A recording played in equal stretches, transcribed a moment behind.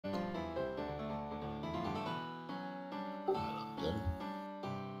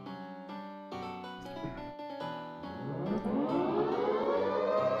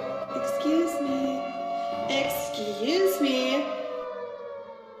Excuse me.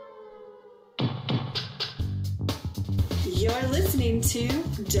 You're listening to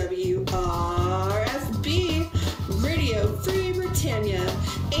WRFB, Radio Free Britannia.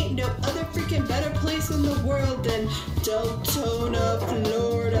 Ain't no other freaking better place in the world than Deltona,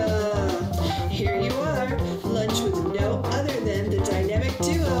 Florida. Here you are, lunch with no other than the dynamic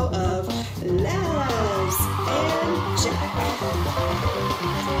duo of Laz and Jack.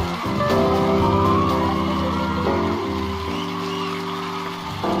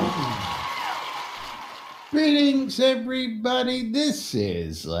 Greetings, everybody. This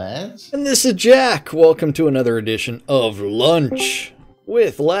is Laz. And this is Jack. Welcome to another edition of Lunch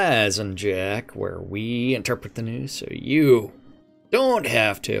with Laz and Jack, where we interpret the news so you don't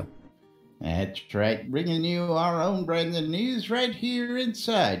have to. That's right. Bringing you our own brand of news right here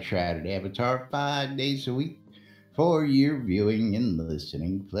inside Shroud Avatar 5 days a week for your viewing and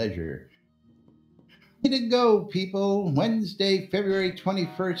listening pleasure. Way to go, people. Wednesday, February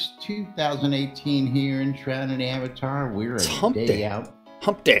 21st, 2018 here in Shroud Avatar. We're a day out.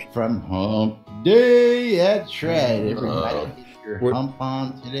 Hump day. From Hump Day. That's right. Everybody get your hump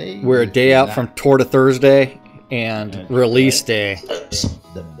on today. We're a day out from Tour to Thursday and release day.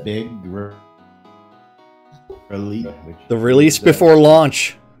 The big release. The release before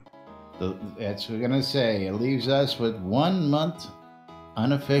launch. That's what we're going to say. It leaves us with 1 month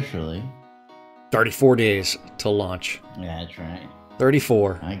unofficially. 34 days to launch. That's right.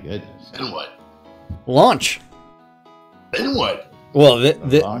 34. My goodness. And what? Launch. Then what? Well,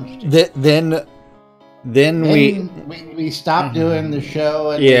 then we stop doing the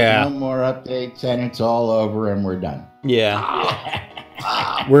show and there's no more updates and it's all over and we're done.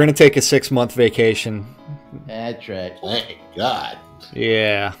 Yeah. We're going to take a 6-month vacation. That's right. Thank God.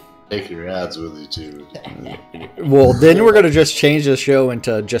 Yeah. Take your ads with you, too. Well, then we're going to just change the show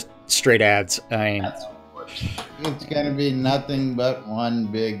into just straight ads. I mean, it's going to be nothing but one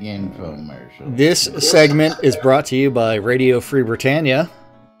big infomercial. This segment is brought to you by Radio Free Britannia,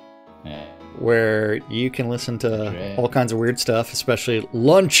 where you can listen to all kinds of weird stuff, especially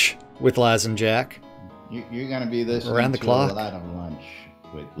Lunch with Laz and Jack. You're going to be listening around the to clock. A lot of Lunch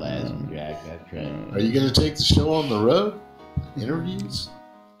with Laz and Jack. That's right. Are you going to take the show on the road? Interviews?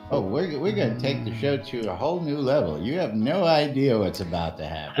 Oh, we're going to take the show to a whole new level. You have no idea what's about to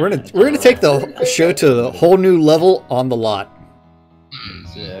happen. We're gonna take the show to the whole new level on the lot.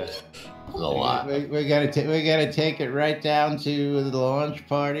 It's, a lot. We're gonna take it right down to the launch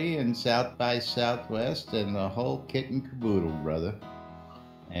party and South by Southwest and the whole kit and caboodle, brother.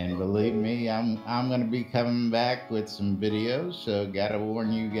 And believe me, I'm gonna be coming back with some videos. So gotta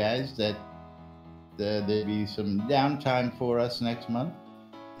warn you guys that there'll be some downtime for us next month.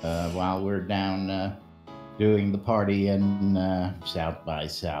 While we're down doing the party in South by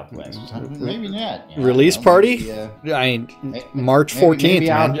Southwest. Maybe not. Release party? March 14th. Maybe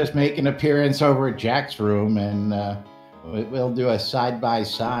I'll just make an appearance over at Jack's room and we'll do a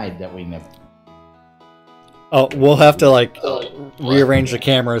side-by-side that we never... Oh, we'll have to rearrange the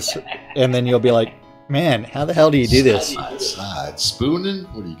cameras and then you'll be like, man, how the hell do you do this? Side. Spooning?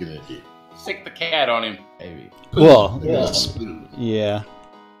 What are you going to do? Stick the cat on him. Maybe. Well, Spoon. yeah.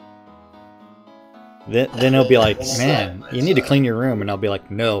 Then he'll be like, man, you need to clean your room. And I'll be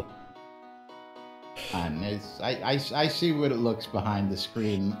like, no. And I see what it looks behind the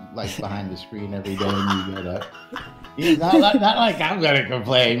screen, behind the screen every day when you get up. Not like I'm going to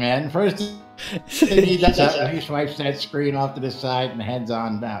complain, man. First thing he does, he swipes that screen off to the side and heads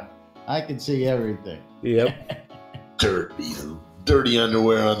on down. I can see everything. Yep. Dirty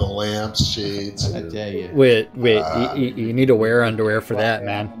underwear on the lamps, shades. I tell you. Wait, you need to wear underwear for that,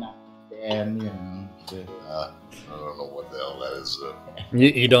 man. And, I don't know what the hell that is.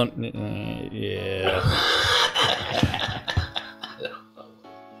 You don't, yeah.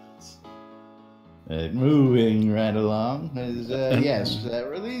 Moving right along. Yes,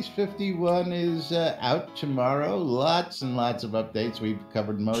 Release 51 is out tomorrow. Lots and lots of updates. We've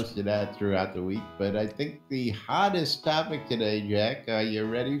covered most of that throughout the week. But I think the hottest topic today, Jack, are you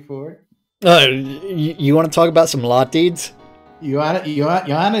ready for it? You want to talk about some lot deeds? You want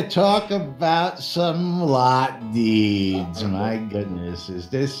to talk about some lot deeds? My goodness, is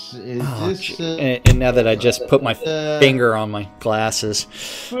this? And now that I just put my finger on my glasses,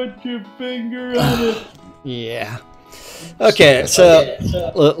 put your finger on it. Yeah. Okay, so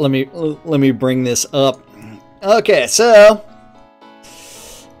let me bring this up. Okay, so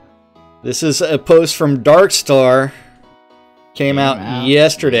this is a post from Starr. Came out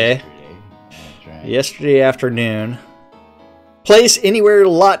yesterday. That's right. Yesterday afternoon. Place anywhere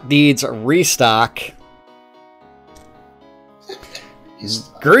lot deeds restock.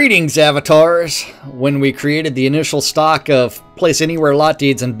 Greetings, avatars! When we created the initial stock of place anywhere lot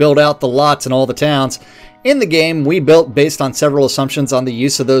deeds and build out the lots in all the towns, in the game we built based on several assumptions on the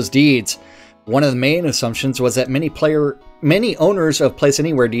use of those deeds. One of the main assumptions was that many owners of place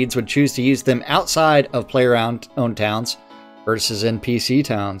anywhere deeds would choose to use them outside of player-owned towns versus NPC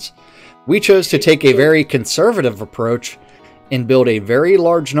towns. We chose to take a very conservative approach and build a very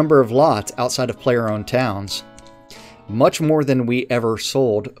large number of lots outside of player-owned towns. Much more than we ever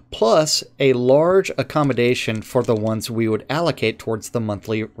sold, plus a large accommodation for the ones we would allocate towards the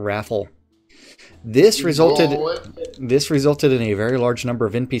monthly raffle. This resulted in a very large number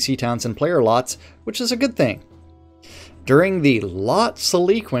of NPC towns and player lots, which is a good thing. During the lot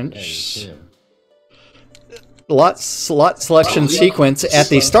selection sequence at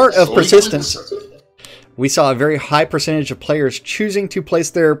the start of Persistence, we saw a very high percentage of players choosing to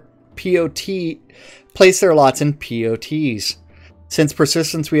place their lots in POTs. Since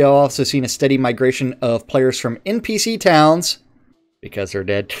Persistence, we have also seen a steady migration of players from NPC towns, because they're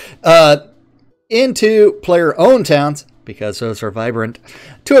dead, into player-owned towns, because those are vibrant,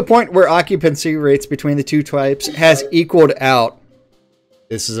 to a point where occupancy rates between the two types has equaled out.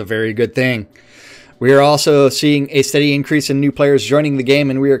 This is a very good thing. We are also seeing a steady increase in new players joining the game,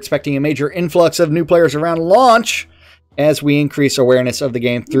 and we are expecting a major influx of new players around launch as we increase awareness of the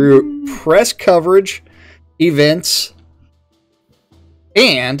game through press coverage, events,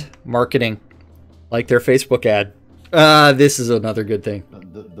 and marketing, like their Facebook ad. This is another good thing.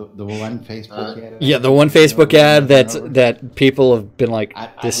 The one Facebook ad? Yeah, the one Facebook ad that people have been like,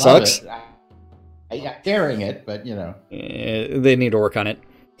 this sucks. I'm hearing it, but you know. They need to work on it.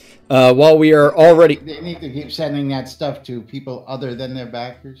 While we are already... They need to keep sending that stuff to people other than their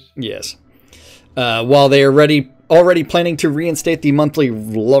backers? Yes. While they are already planning to reinstate the monthly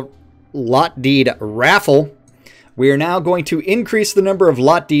lot deed raffle, we are now going to increase the number of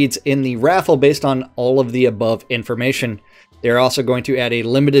lot deeds in the raffle based on all of the above information. They are also going to add a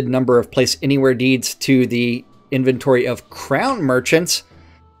limited number of place anywhere deeds to the inventory of crown merchants,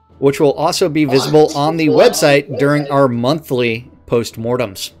 which will also be visible on the website during our monthly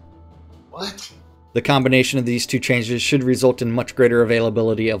postmortems. What? The combination of these two changes should result in much greater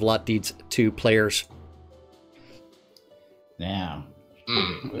availability of lot deeds to players. Now,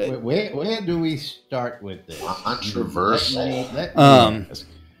 where do we start with this? Controversial. I'm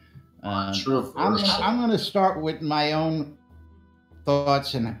going to start with my own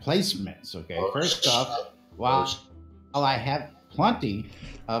thoughts and placements. Okay, first off, while I have plenty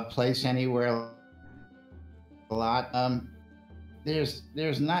of place anywhere lot, there's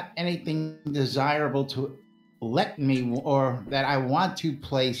not anything desirable to let me or that I want to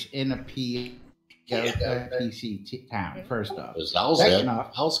place in a PC town. First off, second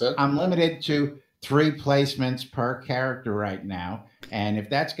off, I'm limited to 3 placements per character right now, and if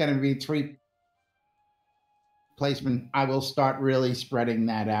that's going to be 3 placements, I will start really spreading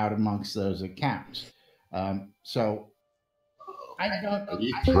that out amongst those accounts. So I don't. Are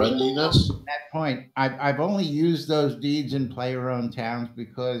you threatening us? At that point, I've only used those deeds in player-owned towns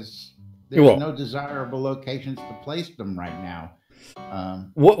because there's no desirable locations to place them right now.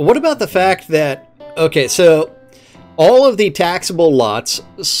 What about the fact that, okay, so all of the taxable lots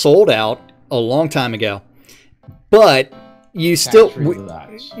sold out a long time ago, but you still...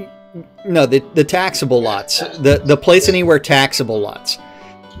 No, the taxable lots, the place anywhere taxable lots.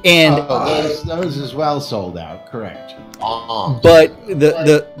 And those as well sold out, correct. But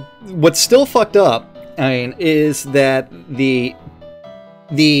the what's still fucked up, I mean, is that the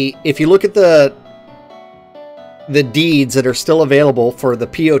if you look at the deeds that are still available for the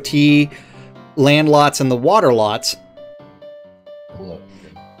POT land lots and the water lots,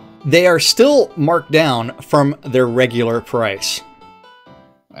 they are still marked down from their regular price.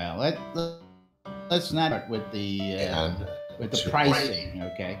 Well, let's not start with the pricing,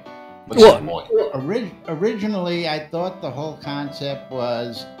 okay? Originally, I thought the whole concept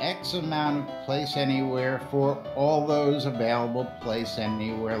was X amount of place anywhere for all those available place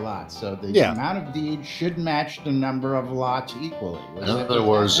anywhere lots. So the amount of deeds should match the number of lots equally. In other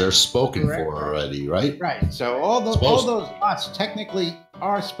words, they're spoken for already, right? Right. So all those lots technically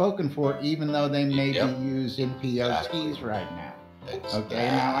are spoken for, even though they may be used in POTs right now. Okay,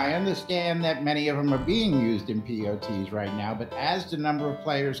 now I understand that many of them are being used in POTs right now, but as the number of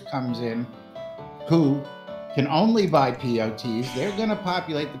players comes in who can only buy POTs, they're going to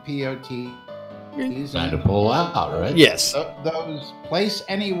populate the POTs. Trying to pull out, right? Yes. Those place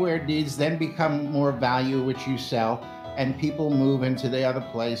anywhere deeds then become more value, which you sell, and people move into the other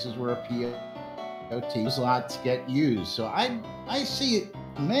places where a those lots get used. So I see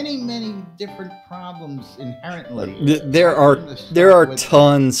many different problems inherently. There are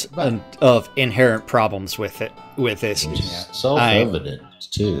tons of inherent problems with this. It's self-evident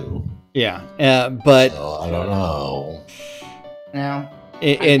too. Yeah, but so, I don't know. Now,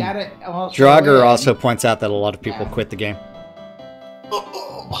 and Draugr also points out that a lot of people quit the game.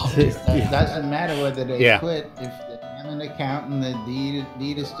 It doesn't matter whether they quit if they have an account and the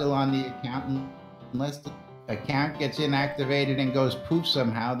deed is still on the account, unless the account gets inactivated and goes poof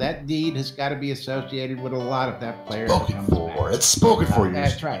somehow. That deed has got to be associated with a lot of that player. Spoken for. It's spoken for you.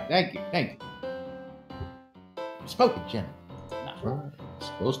 That's right. Thank you. Spoken, Jim. Right. It's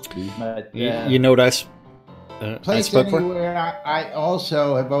supposed to be. But, you know what I spoke for? I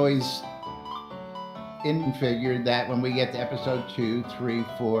also have always figured that when we get to episode 2, 3,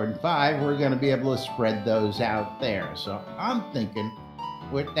 4, and 5, we're going to be able to spread those out there. So I'm thinking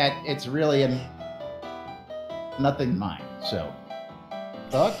with that, it's really nothing mine. So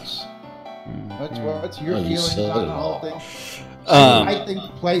thoughts? What's your feelings on the whole thing? I think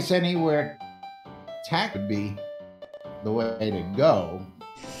place anywhere tax would be the way to go.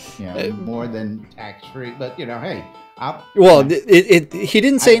 More than tax-free. But hey, he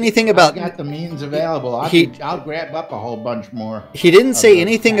didn't say anything about. I've got the means available. I'll grab up a whole bunch more. He didn't say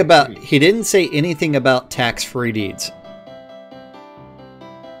anything about. He didn't say anything about tax-free deeds.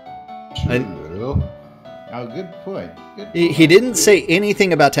 Oh, good point. He didn't say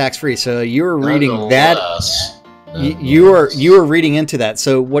anything about tax-free. So you were reading that. You were reading into that.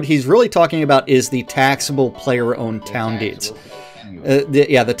 So what he's really talking about is the taxable player-owned town deeds.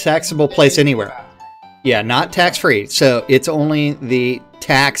 The taxable place anywhere. Yeah, not tax-free. So it's only the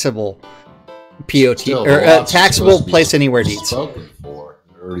taxable POT or taxable place anywhere deeds. Spoken for.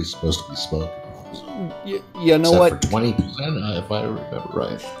 They're already supposed to be spoken for. You know what? For 20%, if I remember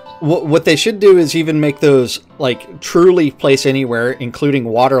right. What they should do is even make those like truly place anywhere, including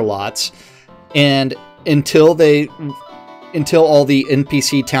water lots, and until all the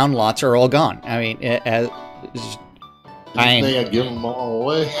NPC town lots are all gone. I mean, they give them all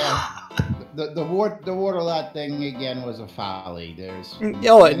away. The water lot thing again was a folly. There's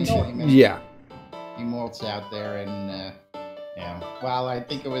mults out there, and while I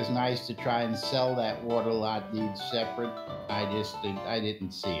think it was nice to try and sell that water lot deed separate, I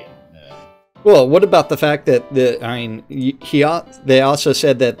didn't see it. Well, what about the fact that they also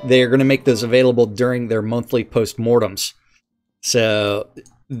said that they're going to make those available during their monthly postmortems. So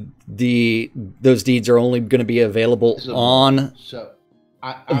those deeds are only going to be available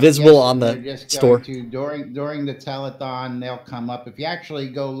visible on the store. During the telethon, they'll come up. If you actually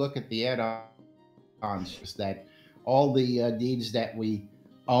go look at the add-ons, that all the deeds that we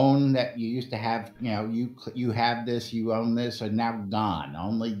own that you used to have, you have this, you own this, are now gone.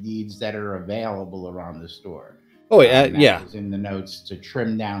 Only deeds that are available are on the store. Oh yeah, was in the notes to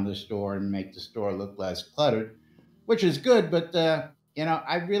trim down the store and make the store look less cluttered, which is good. But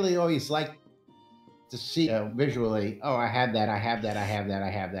I really always like to see visually. Oh, I have that. I have that. I have that.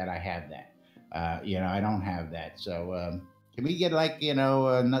 I have that. I have that. I don't have that. So can we get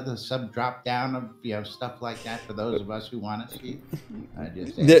another sub drop down of stuff like that for those of us who want to see?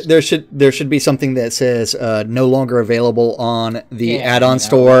 There should be something that says no longer available on the add-on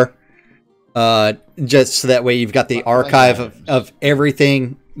store. Just so that way you've got the archive of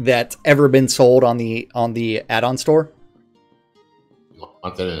everything that's ever been sold on the add-on store. You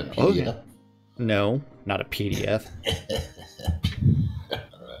want that in a PDF? Okay. No, not a PDF.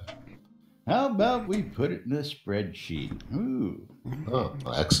 How about we put it in a spreadsheet? Ooh. Oh,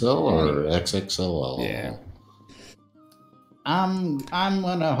 Excel or XXL? Yeah. I'm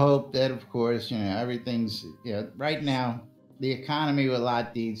gonna hope that, of course, everything's right now. The economy with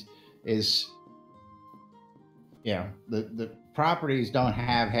lot deeds is, the properties don't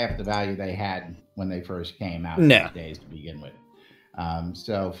have half the value they had when they first came out. No. These days to begin with.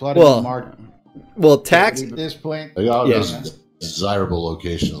 So flooding the market. Well, tax at this point. Desirable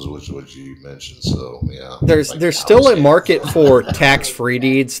locations, which you mentioned. So yeah, there's still a market for tax-free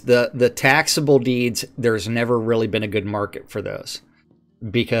deeds. The taxable deeds, there's never really been a good market for those,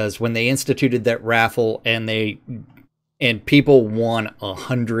 because when they instituted that raffle and people won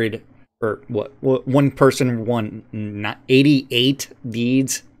 100 or one person won 88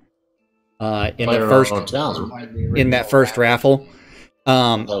 deeds in that first raffle.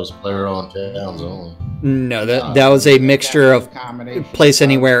 That was player-owned towns only. No, that was a mixture of place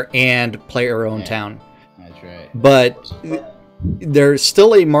anywhere and player-owned town. That's right. But there's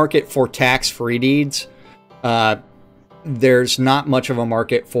still a market for tax-free deeds. There's not much of a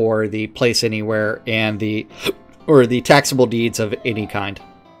market for the place anywhere and the taxable deeds of any kind.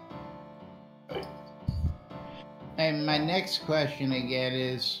 And my next question again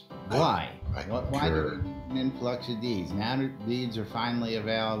is why? Why do we need an influx of deeds? Now that deeds are finally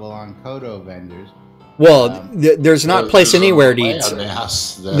available on Kodo vendors. Well, there's not place anywhere deeds.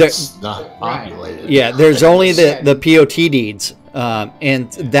 That's not populated. Yeah, there's only the POT deeds,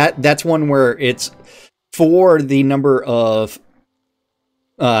 and that's one where it's for the number of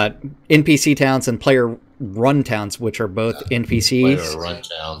NPC towns and player run towns, which are both NPCs. Player run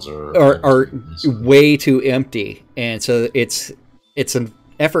towns are way too empty, and so it's an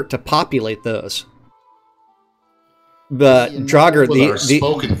effort to populate those. But Jogger,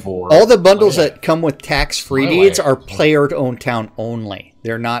 all the bundles that come with tax-free deeds are player-owned town only.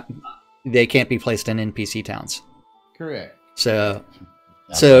 They can't be placed in NPC towns. Correct. So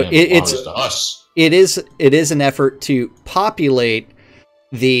it is an effort to populate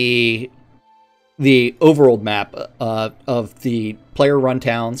the overworld map of the player-run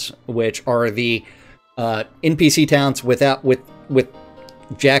towns, which are the NPC towns with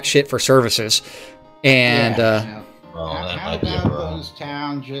jack shit for services, and. How about those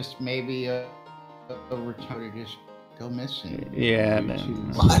towns just maybe over time just go missing? Yeah,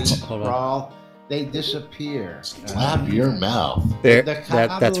 Hold on. They disappear. Slap your mouth.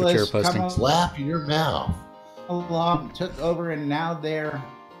 That's what you're posting. Slap your mouth. Along took over, and now they're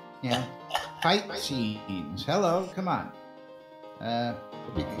fight scenes. Hello, come on. It'd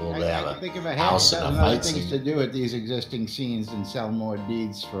be cool to have think of a house and a fight things scene. to do with these existing scenes and sell more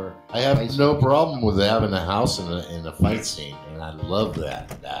deeds for. I have no problem with having a house and a fight scene, and I love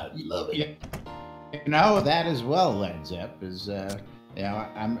that. I love it. You know that as well, Led Zepp is.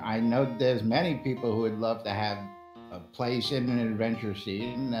 I know there's many people who would love to have a place in an adventure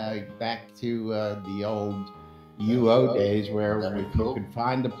scene back to the old UO days where if you could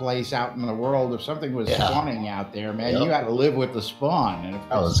find a place out in the world, if something was spawning out there, man, you had to live with the spawn. And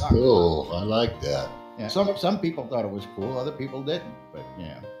that was cool. I like that. Yeah, some people thought it was cool, other people didn't. But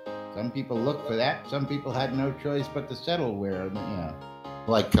some people looked for that. Some people had no choice but to settle where.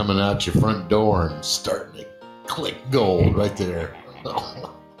 Like coming out your front door and starting to click gold right there.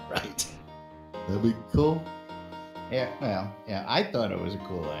 Right. That'd be cool. Yeah. Well, I thought it was a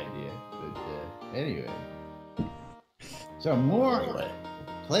cool idea, but anyway. So more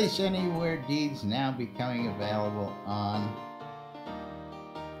place anywhere deeds now becoming available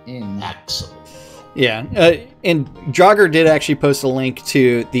in Axel. Yeah, and Jogger did actually post a link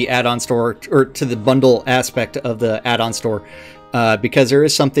to the add-on store, or to the bundle aspect of the add-on store, because there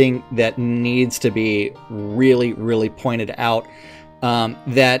is something that needs to be really, really pointed out,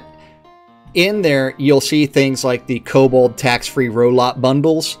 that in there you'll see things like the Kobold tax-free roll-lot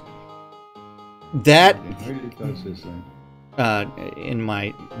bundles. That... Where did you post this thing? In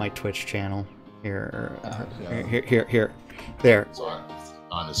my Twitch channel here, here, there. It's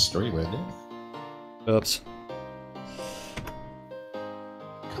on the stream, isn't it? Oops.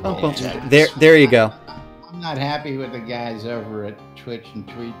 There you go. I'm not happy with the guys over at Twitch and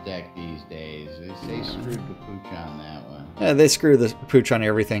TweetDeck these days. They screwed the pooch on that one. They screw the pooch on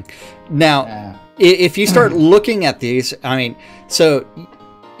everything. Now, if you start looking at these, I mean, so.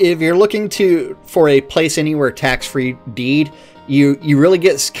 If you're looking for a place anywhere tax-free deed, you really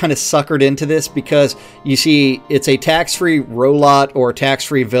get kind of suckered into this because you see it's a tax-free roll-lot or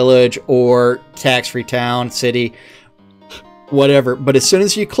tax-free village or tax-free town, city, whatever. But as soon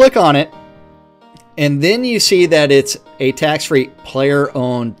as you click on it, and then you see that it's a tax-free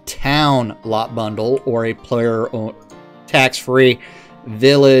player-owned town lot bundle or a player-owned tax-free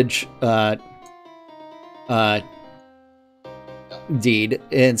village deed,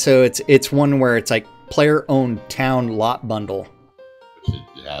 and so it's one where it's like player-owned town lot bundle, which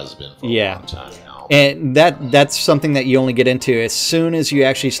it has been for a long time now. And that's something that you only get into as soon as you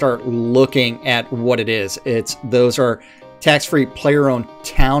actually start looking at what it is. Those are tax-free player-owned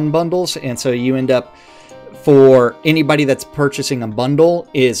town bundles, and so you end up, for anybody that's purchasing a bundle,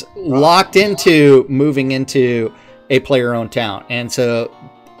 is locked into moving into a player-owned town. And so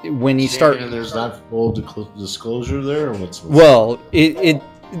when you start, there's not full disclosure there, or what's well, you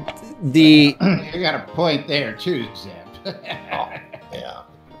got a point there too, Zeb. Yeah.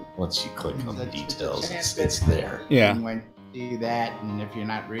 Once you click on the details, it's there. Yeah. When you see that, and if you're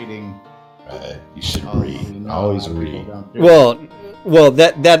not reading, you should read. Always read. Well,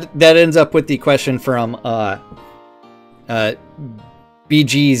 that ends up with the question from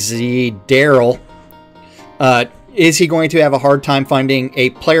BGZ Daryl. Is he going to have a hard time finding a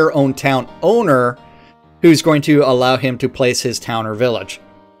player-owned town owner who's going to allow him to place his town or village?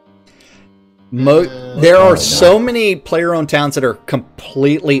 There are so many player-owned towns that are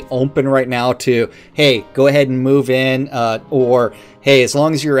completely open right now to, hey, go ahead and move in, or hey, as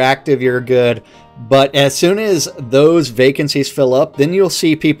long as you're active, you're good. But as soon as those vacancies fill up, then you'll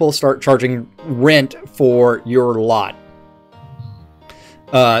see people start charging rent for your lot.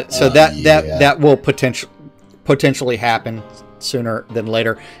 So that will potentially happen sooner than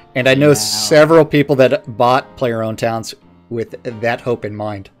later. And I know several people that bought player-owned towns with that hope in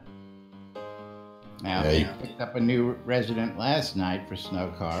mind. Now, I picked up a new resident last night for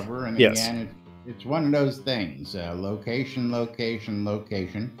Snug Harbor, and again, it's one of those things, location.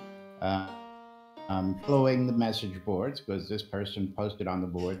 Following the message boards, because this person posted on the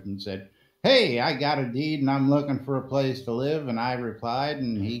board and said, hey, I got a deed and I'm looking for a place to live, and I replied,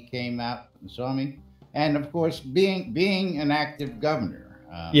 and he came out and saw me. And of course, being an active governor,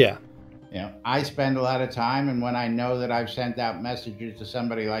 I spend a lot of time, and when I know that I've sent out messages to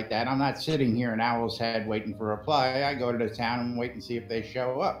somebody like that, I'm not sitting here in Owl's Head waiting for a reply. I go to the town and wait and see if they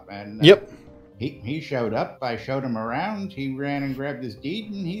show up. And he showed up. I showed him around. He ran and grabbed his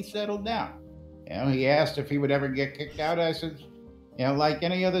deed, and he settled down. He asked if he would ever get kicked out. I said, like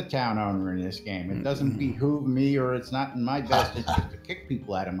any other town owner in this game, it doesn't behoove me, or it's not in my best interest to kick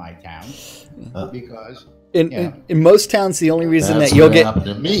people out of my town, because in most towns, the only reason that you'll get happened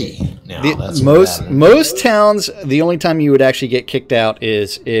to me. Most towns, the only time you would actually get kicked out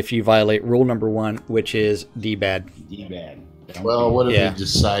is if you violate rule number 1, which is D-bad. Well, what if you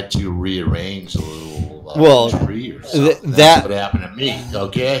decide to rearrange a little tree or something? That's what happened to me.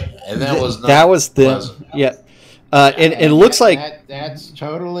 Okay, and that was pleasant. And it looks like that's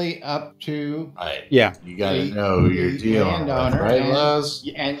totally up to you got to know who you're dealing with, right, Laz?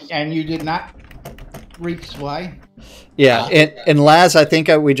 And you did not reach Sly. And Laz, I think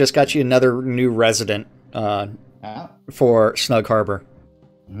we just got you another new resident for Snug Harbor.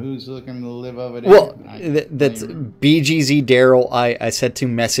 Who's looking to live over there? Well, that's BGZ Daryl. I said to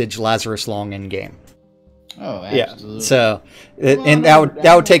message Lazarus Long in game. Oh, absolutely. Yeah. So, and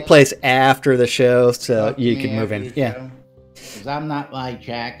that would take place after the show, so you can move in. Because I'm not like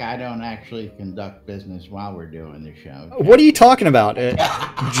Jack. I don't actually conduct business while we're doing the show. What are you talking about?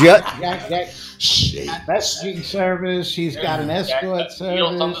 Messaging service. He's got an escort service. He's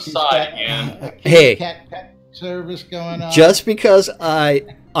on the side again. Hey, pet service going on. Just because I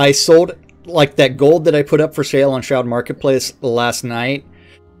sold like that gold that I put up for sale on Shroud Marketplace last night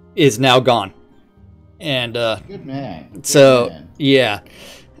is now gone. And good man. So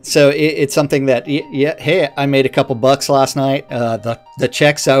it's something that hey, I made a couple bucks last night. The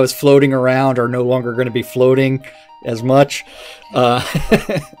checks I was floating around are no longer going to be floating as much.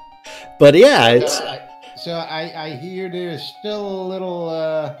 But yeah, it's so I hear there's still a little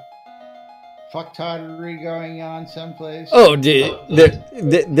fucktardery going on someplace. Oh,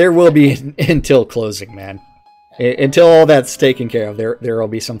 there will be until closing, man. Until all that's taken care of, there will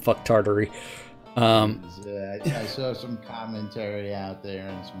be some fucktardery. I saw some commentary out there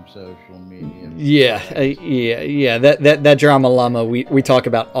on some social media. That drama llama we talk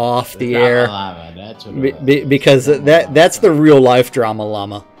about off the air. Llama, that's what because that's the real life drama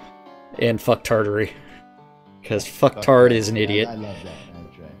llama in fucktardery. Because fucktard is an idiot. I love that.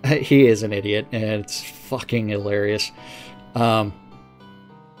 That's right. He is an idiot, and it's fucking hilarious. So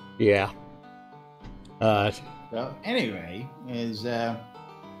anyway, is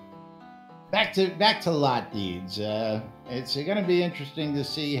back to lot deeds. It's going to be interesting to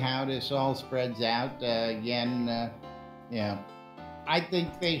see how this all spreads out. I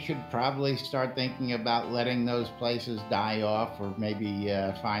think they should probably start thinking about letting those places die off, or maybe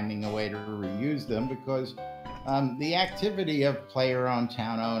finding a way to reuse them, because the activity of player-owned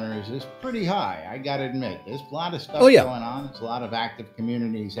town owners is pretty high. I got to admit, there's a lot of stuff going on. There's a lot of active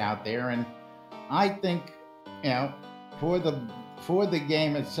communities out there, and I think, for the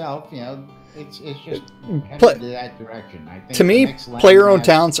game itself, it's just headed to that direction. I think to me, player-owned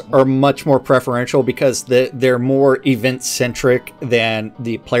towns are much more preferential because they're more event-centric than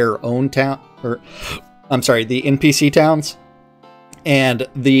the player-owned town, the NPC towns. And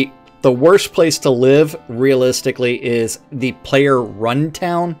the worst place to live, realistically, is the player-run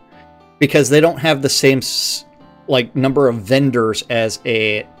town, because they don't have the same number of vendors as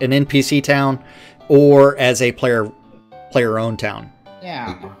an NPC town or as a player-owned town.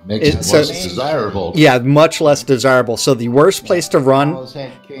 Yeah, makes it less desirable. Yeah, much less desirable. So the worst place to run.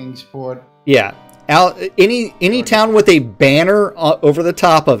 Kingsport. Yeah, any town with a banner over the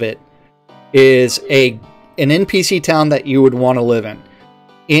top of it is an NPC town that you would want to live in.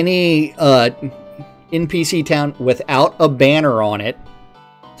 Any NPC town without a banner on it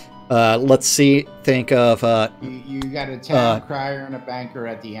Let's think of... you got a town crier and a banker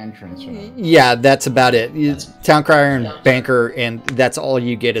at the entrance. Yeah, that's about it. Town crier and banker, and that's all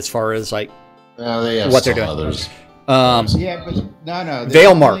you get as far as, like, they have what they're doing. Others. Yeah, but no.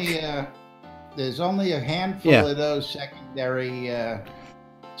 Valemark. There's only a handful of those secondary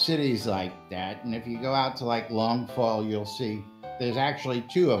cities like that, and if you go out to like Longfall, you'll see there's actually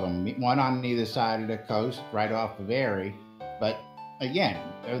 2 of them, one on either side of the coast, right off of Erie. But again,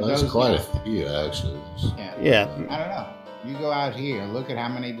 there's quite a few actually. Yeah. I don't know. You go out here, look at how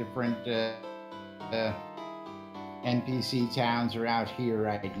many different NPC towns are out here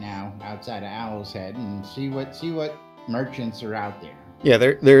right now, outside of Owl's Head, and see what merchants are out there. Yeah,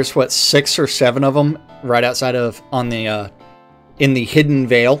 there's what, 6 or 7 of them right outside of in the Hidden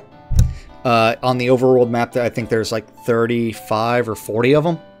Vale. On the overworld map, I think there's like 35 or 40 of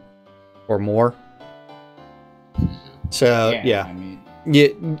them, or more. So yeah. I mean,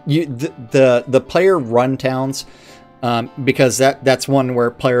 the player run towns, because that's one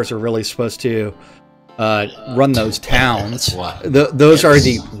where players are really supposed to run those towns. Those are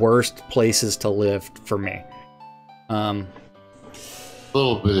the worst places to live for me. A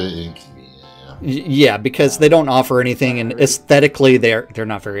little bit of inconvenience. Yeah, because they don't offer anything, and aesthetically they're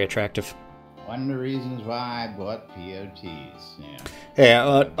not very attractive. One of the reasons why I bought POTs.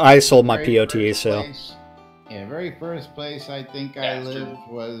 Yeah, I sold my POTs, so. Very first place I think I lived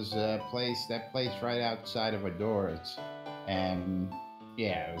was that place right outside of Adora's, and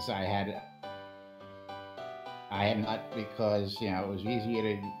it was I had not, because it was easier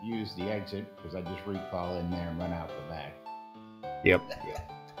to use the exit because I just recall in there and run out the back. Yep.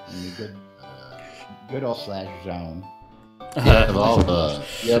 And good old / zone. You have all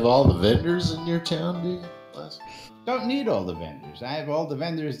the vendors in your town, do you? Don't need all the vendors. I have all the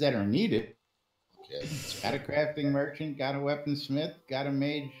vendors that are needed. Okay. Got a crafting merchant, got a weaponsmith, got a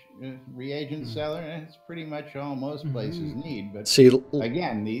mage reagent seller. That's pretty much all most places need. But see,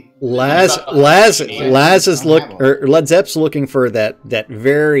 again, Laz Led Zepp's looking for that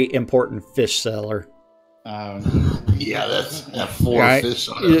very important fish seller. Yeah, that's 4 fish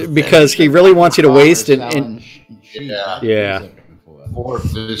on it. Because he really wants you to waste it. 4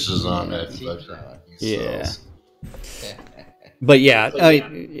 fishes on that. Yeah. But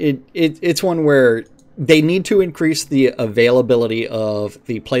it's one where they need to increase the availability of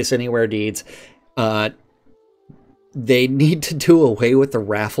the Place Anywhere deeds. They need to do away with the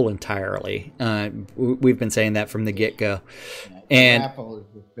raffle entirely. We've been saying that from the get-go. And the raffle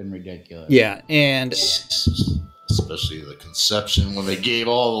has been ridiculous. Yeah, and especially the conception when they gave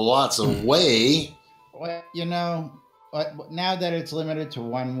all the lots away. Well, now that it's limited to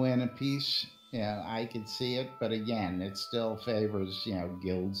 1 win apiece, I could see it, but again, it still favors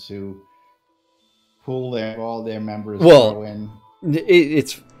guilds who pool all their members. Well,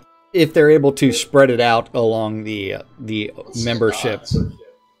 it's if they're able to spread it out along the membership. The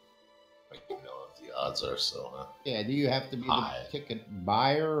odds are so. Yeah, do you have to be the ticket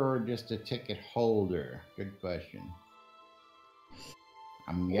buyer or just a ticket holder? Good question.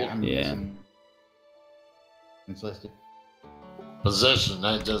 I'm guessing it's listed. Possession,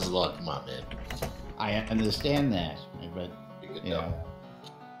 that does luck, my man. I understand that, but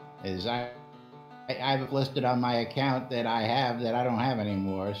as I have it listed on my account that I don't have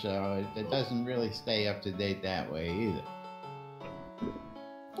anymore, so it doesn't really stay up to date that way either.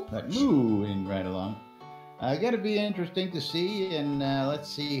 But moving right along, got to be interesting to see, and let's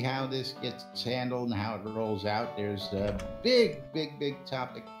see how this gets handled and how it rolls out. There's a big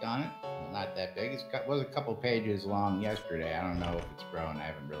topic on it. Not that big. It was a couple pages long yesterday. I don't know if it's grown. I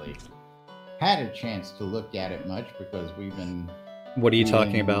haven't really had a chance to look at it much because we've been. What are you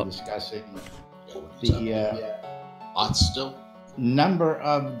talking about? Discussing the still number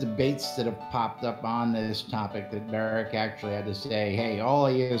of debates that have popped up on this topic that Barrick actually had to say, "Hey, all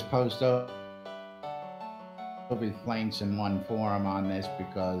he is post over complaints in one forum on this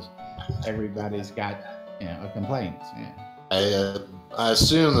because everybody's got a complaint." I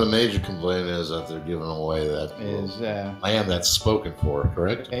assume the major complaint is that they're giving away that land that's spoken for,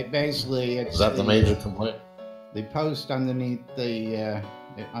 correct? Basically, is that the major complaint? The post underneath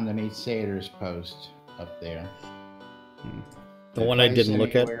underneath Sater's post up there. The one I didn't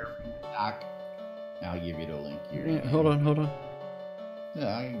look at. I'll give you the link here. Yeah, hold on.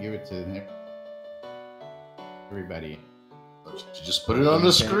 Yeah, I can give it to everybody. Just put it on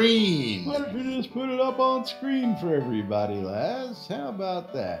the screen. Why don't you just put it up on screen for everybody, Laz? How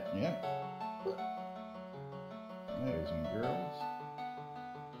about that? Yep. Boys and girls.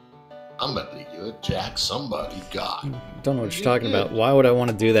 Somebody do it, Jack. Somebody, God. Don't know what you're talking about. Why would I want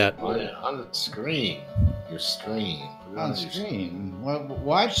to do that? On the screen. your screen. On screen. Well,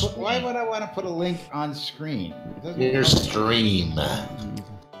 why would I want to put a link on screen? Your stream.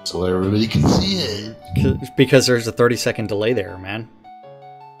 So everybody can see it. Because there's a 30-second delay there, man.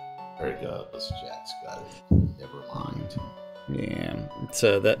 There it goes. Jack's got it. Never mind. Yeah.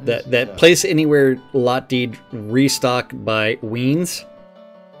 So that Place Anywhere lot deed restock by Weens.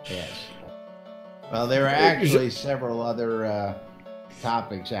 Yes. Well, there are actually several other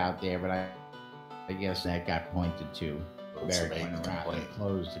topics out there, but I guess that got pointed to. Barrett went around and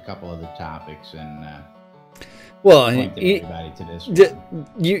closed a couple of the topics and pointed everybody to this one.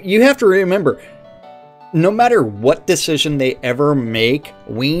 You have to remember, no matter what decision they ever make,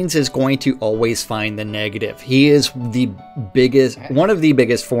 Weens is going to always find the negative. He is one of the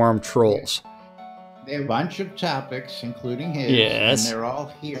biggest forum trolls. There are a bunch of topics, including his, and they're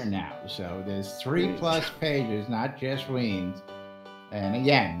all here now. So there's 3+ pages, not just Weens. And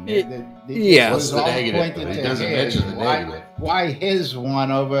again, what's the negative? He doesn't mention the negative. Why his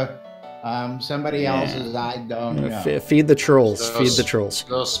one over somebody else's? I don't know. Feed the trolls. Feed the trolls.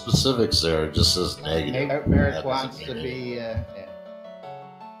 No specifics there. It just says negative. Barrett wants to be.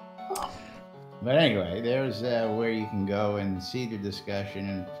 But anyway, there's where you can go and see the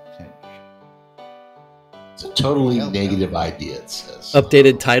discussion. It's a totally negative idea, it says.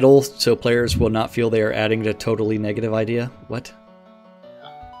 Updated title so players will not feel they are adding a totally negative idea. What?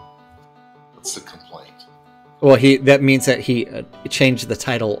 What's the complaint? Well, that means that he changed the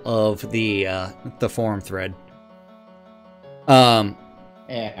title of the forum thread. Yeah,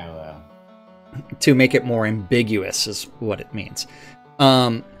 well, to make it more ambiguous is what it means.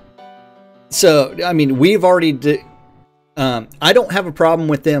 So I mean, we've already. I don't have a problem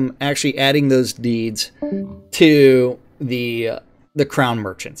with them actually adding those deeds to the crown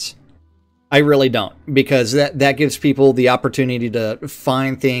merchants. I really don't, because that gives people the opportunity to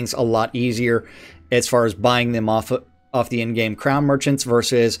find things a lot easier as far as buying them off the in-game crown merchants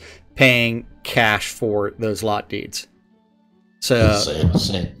versus paying cash for those lot deeds. So same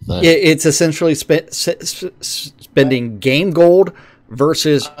thing. It's essentially spending game gold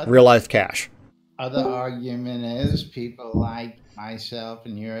versus real-life cash. Other argument is people like myself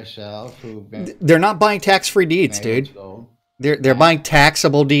and yourself who've been... They're not buying tax-free deeds, dude. They're buying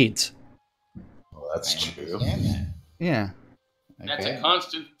taxable deeds. Well, that's true. That. Yeah. That's a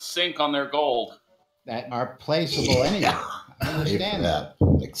constant sink on their gold. That are placeable anyway. I understand that.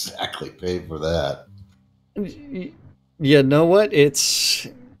 Exactly. Pay for that. You know what? It's...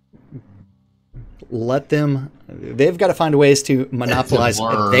 Let them... They've got to find ways to monopolize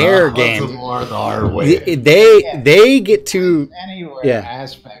their game. They get to... Anywhere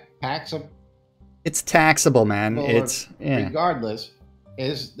aspect. Taxable. It's taxable, man. It's... Regardless,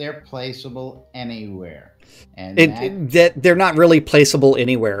 they're placeable anywhere. And they're not really placeable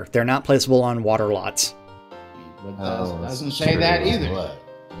anywhere. They're not placeable on water lots. But doesn't say that either.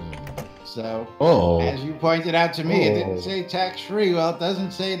 So, as you pointed out to me, it didn't say tax-free. Well, it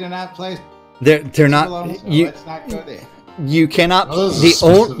doesn't say they're not placed. They're not. So let's not go there. You cannot. The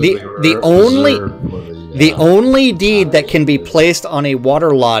only deed that can be placed on a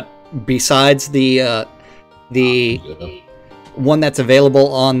water lot besides the one that's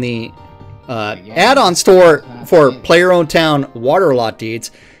available on the add-on store for player-owned town water lot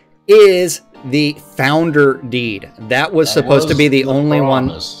deeds is the founder deed. That was supposed to be the only one.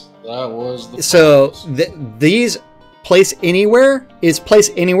 That was the so these place anywhere is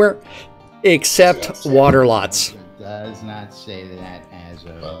place anywhere except water lots. It does not say that as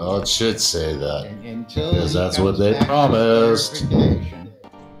a... Well, it should say that. Because that's what they promised.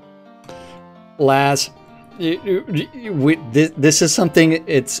 Laz, this is something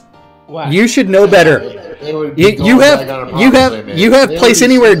it's... What? You should know better. You have place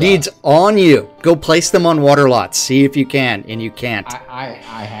anywhere deeds on you. Go place them on water lots. See if you can, and you can't. I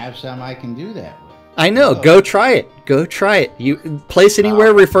have some I can do that with. I know. Go try it. Go try it. You place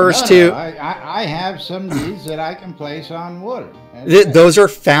anywhere refers to. I have some deeds that I can place on water. Those are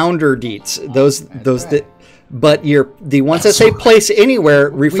founder deeds. That. But the ones that say place anywhere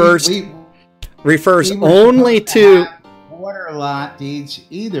refers only to. Water lot deeds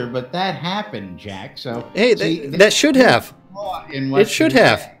either, but that happened, Jack. So hey, that should have. It should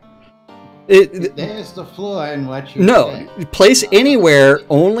have. There's the flaw in what you say. Place anywhere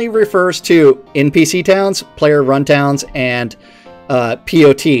only refers to NPC towns, player run towns, and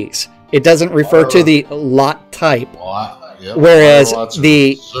POTs. It doesn't refer to the lot type. Whereas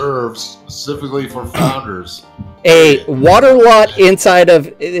the reserves specifically for founders. A water lot inside of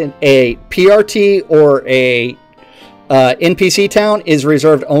a PRT or a NPC town is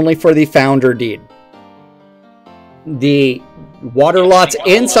reserved only for the founder deed. The water lots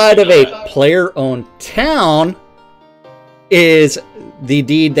inside of a player-owned town is the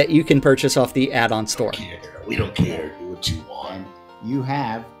deed that you can purchase off the add-on store. We don't care. Do what you want. And you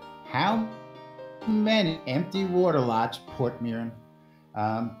have how many empty water lots, Port Mirren,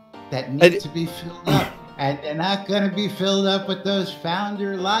 that need to be filled up? And they're not going to be filled up with those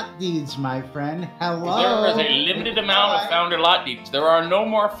founder lot deeds, my friend. Hello? There is a limited amount of founder lot deeds. There are no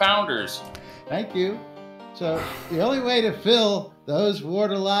more founders. Thank you. So the only way to fill those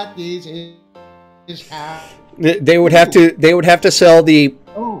water lot deeds is how they would have to sell the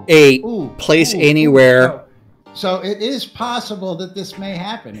place anywhere. So it is possible that this may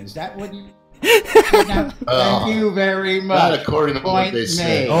happen. Is that what you? Thank you very much. Not according to what they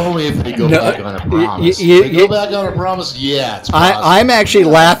say. Only if they go back on a promise. They go back on a promise. Yeah, it's possible. I'm actually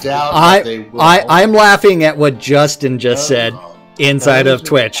laughing. I'm laughing at what Justin just said inside of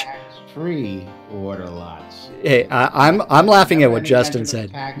Twitch. Free water lots. Hey, I'm laughing at what Justin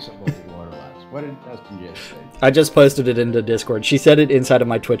said. Taxable water lots. What did Justin just say? I just posted it into Discord. She said it inside of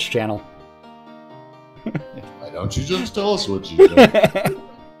my Twitch channel. Why don't you just tell us what you do?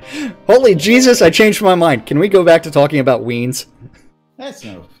 Holy Jesus, I changed my mind. Can we go back to talking about weens? That's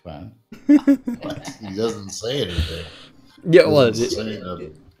no fun. He doesn't say anything. Yeah, well, it's just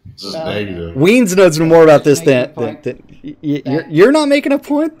negative. Weens knows more about this than you're not making a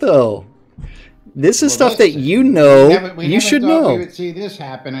point, though. This is stuff that you know. You should know. We would see this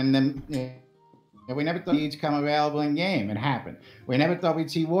happen, and then we never thought deeds come available in game. It happened. We never thought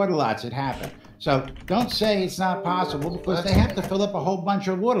we'd see water lots. It happened. So don't say it's not possible, because they have to fill up a whole bunch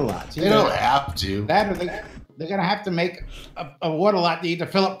of water lots. They don't have to. That or they're going to have to make a water lot deed to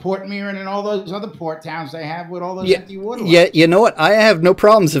fill up Port Mirren and all those other port towns they have with all those empty water lots. Yeah, you know what? I have no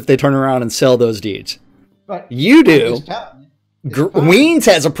problems if they turn around and sell those deeds. But you do. Weens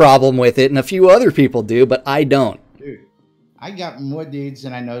has a problem with it, and a few other people do, but I don't. Dude, I got more deeds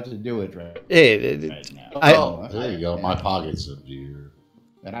than I know to do it right now. There you go. My pocket's empty here.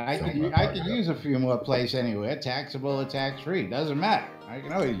 And I could use a few more places anywhere, taxable or tax-free. Doesn't matter. I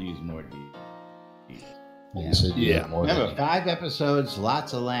can always use more deeds. You said you had more. Remember, 5 episodes,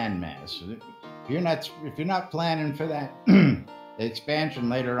 lots of landmass. If you're not planning for that the expansion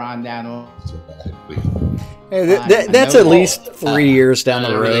later on down that's at least 3 years down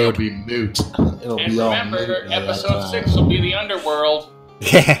the road. It'll be moot. And remember, episode 6 will be the underworld.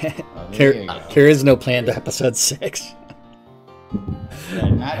 There is no plan to episode 6.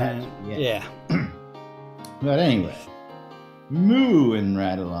 Yeah. But anyway, moving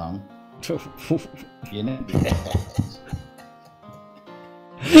right along. You know.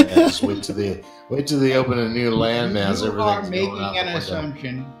 Just wait till they open a new landmass. You are making an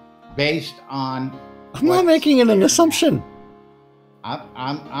assumption based on. I'm not making an assumption.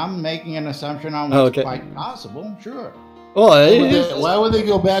 I'm making an assumption on what's quite possible. Sure. Well, why would they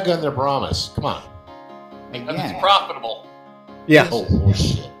go back on their promise? Come on. Because it's profitable. Yeah. Oh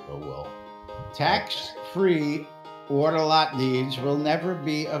shit. Oh well. Tax-free water lot deeds will never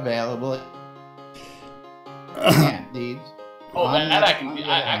be available. Deeds. Oh, that I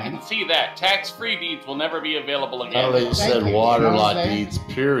can see that. Tax-free deeds will never be available again. Oh, they said water lot deeds,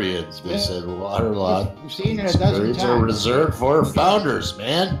 periods. They said water lot deeds, periods are reserved for founders,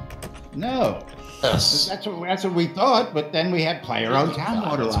 man. No. Yes. That's what we thought, but then we had player-owned town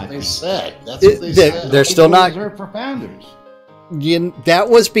water lots. They said. That's what they said. They're still not reserved for founders. That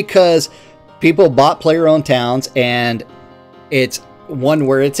was because people bought player-owned towns, and it's one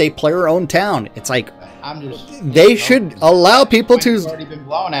where it's a player-owned town. It's like they should allow people to. It's already been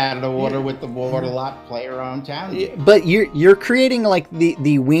blown out of the water with the water lot player-owned town. But you're creating like the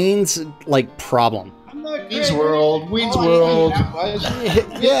Weens like problem. Weens World.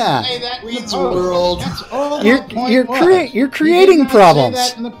 Yeah. Weens World. You're creating problems. Say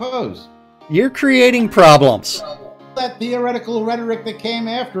that in the post. You're creating problems. That theoretical rhetoric that came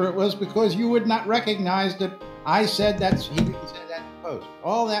after it was because you would not recognize that I said he said that in the post.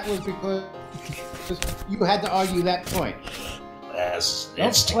 All that was because you had to argue that point.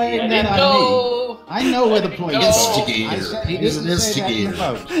 Don't blame that on me. I know where the point is. Instigator. He's an instigator.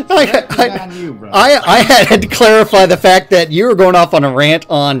 I had to clarify the fact that you were going off on a rant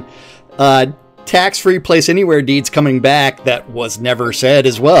on tax-free place anywhere deeds coming back that was never said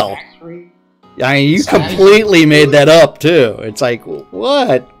as well. I mean, you completely made that up too. It's like,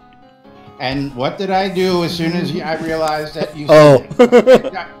 what? And what did I do as soon as I realized that you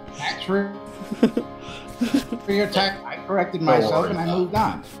said tax-free for your tax? I corrected myself and I moved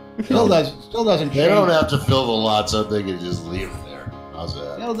on. Still doesn't change. They don't have to fill the lots up. They can just leave them there. How's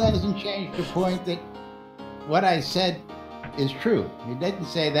that? Still doesn't change the point that what I said is true. You didn't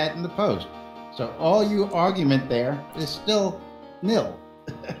say that in the post. So all your argument there is still nil.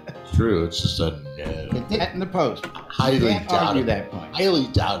 True, it's just a no. Get that in the post. Highly doubtable. That point. Highly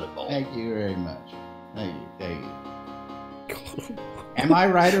doubtable. Thank you very much. Thank you. Am I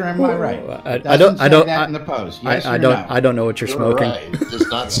right or am I right? I don't. That in the post. Yes I don't. No? I don't know what you're smoking. Right. It does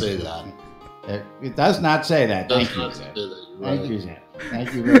not say that. It does not say that. Thank you, Zeb. Thank you, Zeb.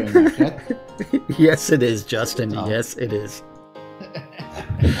 Thank you very much. Yes, it is, Justin. Oh. Yes, it is.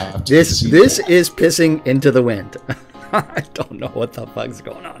 This is pissing into the wind. I don't know what the fuck's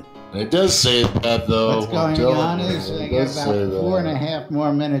going on. It does say that, though. What's going on is I got about 4.5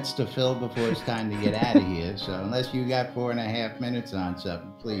 more minutes to fill before it's time to get out of here. So unless you got 4.5 minutes on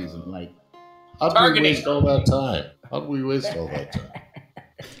something, please, How'd we waste all that time? How'd we waste all that time?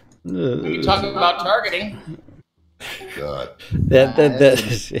 We can talk about targeting. God. Yeah,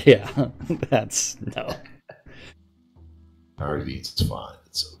 that's no. Targeting's fine.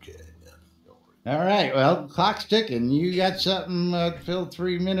 It's okay. All right. Well, clock's ticking. You got something, Phil?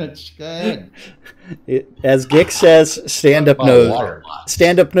 3 minutes. Go ahead. As Gick says, stand-up notes.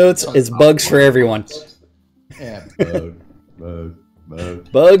 Stand-up notes is bugs for everyone. Yeah.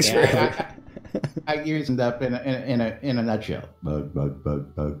 Bugs for everyone. I used up in a nutshell.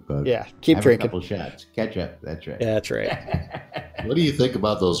 Bug. Yeah. Keep drinking. A couple shots. Catch up. That's right. Yeah, that's right. What do you think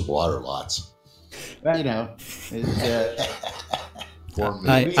about those water lots? Well,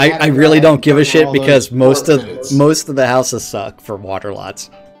 I really don't give a shit because most of the houses suck for water lots.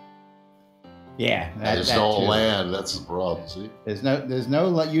 Yeah, there's no land. That's the problem. See, there's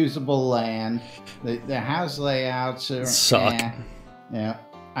no usable land. The house layouts suck. Yeah.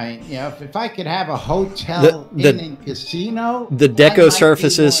 If I could have a hotel in a casino, the deco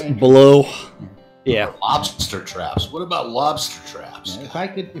surfaces below. Yeah. Lobster traps. What about lobster traps? Yeah, if I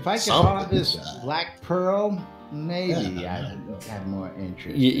could harvest black pearl, maybe I'd have more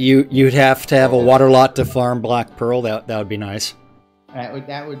interest. You'd have to have a water lot to farm black pearl. That would be nice. That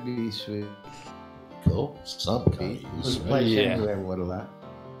would be sweet. Cool. Some kind of use. Yeah. Water lot.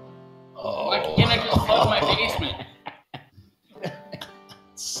 Oh, why can't I just flood my basement?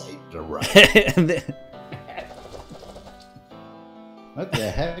 Saved a right. What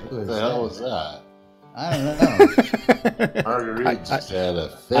the heck was that? What the hell was that? I don't know. Marguerite just had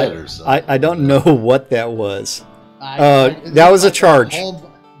a fit or something. I don't know what that was. That was a charge.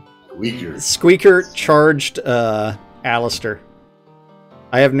 Squeaker charged Alistair.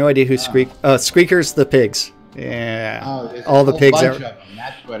 I have no idea who Squeaker's the pigs. Yeah. All the pigs. Bunch of them.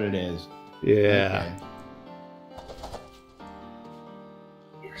 That's what it is. Yeah.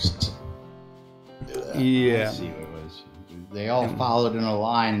 Okay. Yeah. Let's see what it was. They all followed in a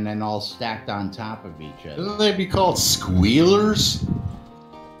line and then all stacked on top of each other. Shouldn't they be called squealers?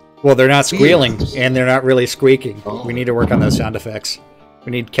 Well, they're not squealing and they're not really squeaking. Oh. We need to work on those sound effects.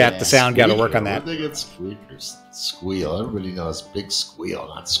 We need Cat the sound guy to work on that. Where'd they get squeakers? Squeal. Everybody knows big squeal,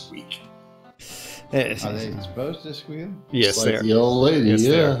 not squeak. Are they supposed to squeal? Yes, like they're. The old lady, yes,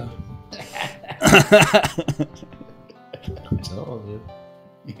 yeah. I'm telling you.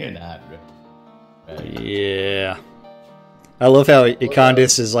 You're not right. Yeah. I love how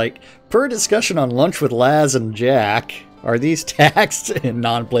Econdis is like, per discussion on Lunch with Laz and Jack, are these taxed and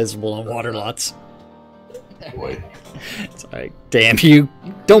non-placeable on water lots? Boy. It's like, damn you,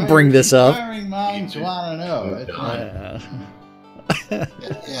 don't bring this up. Inquiring minds want to know.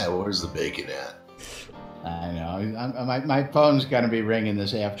 Yeah, where's the bacon at? I know. My phone's going to be ringing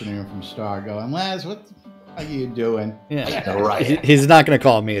this afternoon from Starr going, Laz, what are you doing? Yeah, right. He's not going to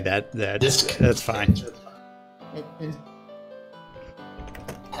call me that. That's fine.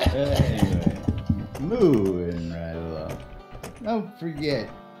 Anyway, moving right along. Don't forget,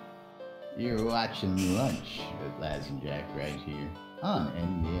 you're watching Lunch with Laz and Jack right here on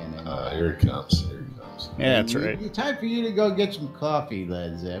NBN. Here it comes. Here it comes. Yeah, that's right. It's time for you to go get some coffee,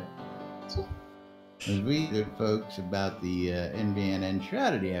 Led Zepp. As we the folks about the NBN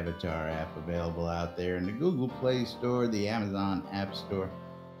Shroud Avatar app available out there in the Google Play Store, the Amazon App Store,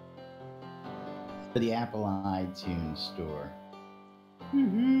 the Apple iTunes Store.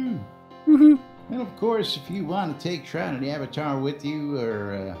 And of course, if you want to take Shroud Avatar with you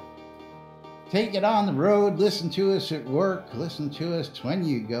or take it on the road, listen to us at work, listen to us when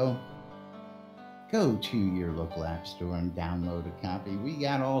you go to your local app store and download a copy. We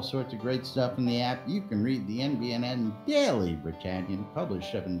got all sorts of great stuff in the app. You can read the NBN Daily Britannian, published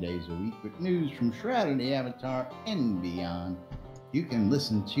 7 days a week with news from Shroud of the Avatar and beyond. You can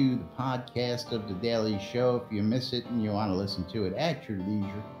listen to the podcast of The Daily Show if you miss it and you want to listen to it at your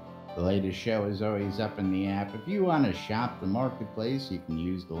leisure. The latest show is always up in the app. If you want to shop the marketplace, you can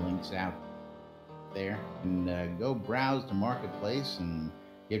use the links out there and go browse the marketplace and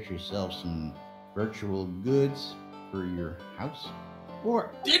get yourself some virtual goods. for your house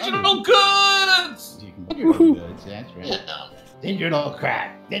or digital goods. You can digital goods. That's right. Yeah. Digital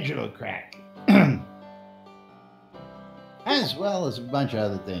crack. As well as a bunch of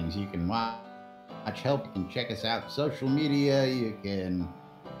other things. You can watch help. You can check us out social media. You can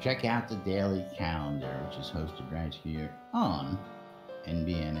check out the daily calendar, which is hosted right here on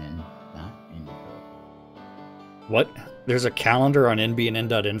nbnn.info. What? There's a calendar on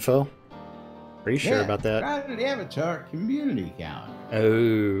nbnn.info? Are you sure about that? Shroud of the Avatar community calendar.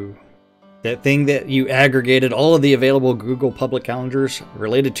 Oh. That thing that you aggregated all of the available Google public calendars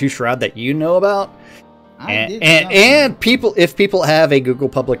related to Shroud that you know about? And people, if people have a Google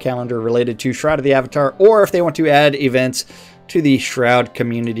public calendar related to Shroud of the Avatar, or if they want to add events to the Shroud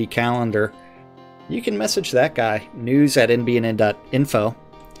community calendar, you can message that guy, news@nbnn.info,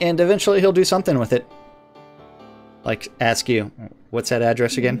 and eventually he'll do something with it. Like ask you, what's that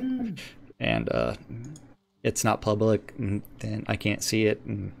address again? And it's not public, and then I can't see it,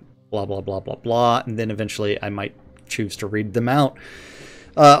 and blah, blah, blah, blah, blah. And then eventually I might choose to read them out.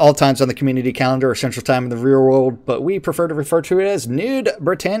 All times on the community calendar are Central Time in the real world, but we prefer to refer to it as Nude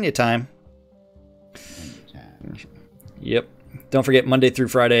Britannia Time. Yep. Don't forget, Monday through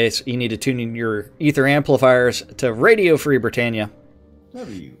Fridays, you need to tune in your ether amplifiers to Radio Free Britannia.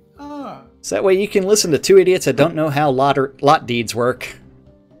 So that way you can listen to two idiots that don't know how lot deeds work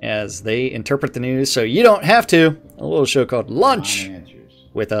as they interpret the news, so you don't have to. A little show called Lunch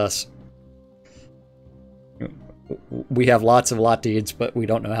with us. We have lots of lot deeds, but we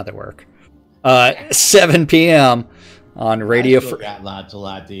don't know how they work. 7 p.m. on Radio Free. Got lots of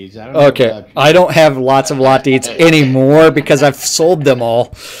lot deeds. I don't have lots of lot deeds anymore because I've sold them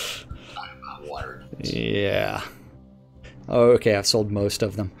all. Yeah. Okay, I've sold most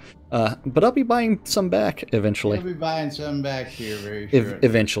of them. But I'll be buying some back eventually. You'll be buying some back here very shortly.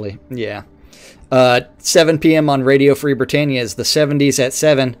 Eventually, yeah. 7 p.m. on Radio Free Britannia is the 70s at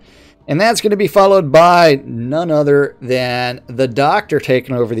 7. And that's going to be followed by none other than the Doctor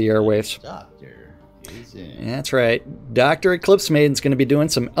taking over the airwaves. Doctor is in. That's right. Dr. Eclipse Maiden's going to be doing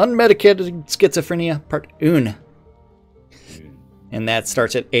some unmedicated schizophrenia part 1. And that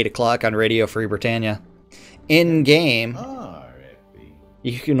starts at 8 o'clock on Radio Free Britannia. In-game,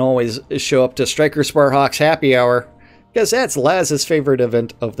 you can always show up to Striker Sparhawk's Happy Hour, because that's Laz's favorite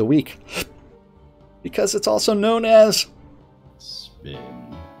event of the week. Because it's also known as Spin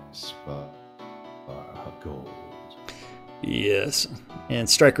Gold. Yes. And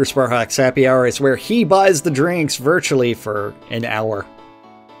Striker Sparhawk's Happy Hour is where he buys the drinks virtually for an hour.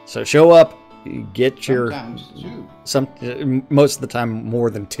 So show up, get your... Sometimes 2. Most of the time,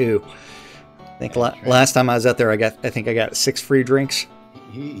 more than 2. I think last time I was out there, I think I got 6 free drinks.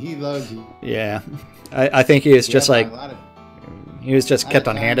 He loves you. Yeah. I think he was just like... He was just kept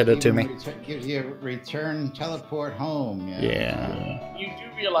on handing it to me. Gives you a return teleport home. Yeah. You do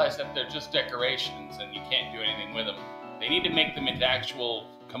realize that they're just decorations and you can't do anything with them. They need to make them into actual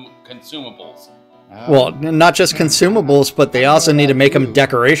consumables. Well, not just consumables, but they also need to make them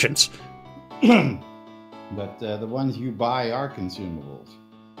decorations. But the ones you buy are consumables.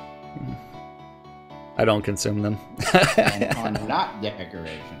 I don't consume them. And are not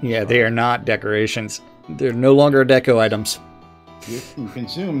decorations. Yeah, they are not decorations. They're no longer deco items. You can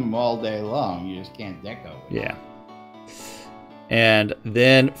consume them all day long. You just can't deco it. Yeah. And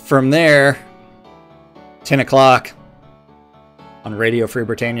then from there, 10 o'clock on Radio Free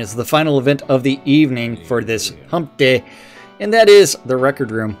Britannia is the final event of the evening for this hump day. And that is the Record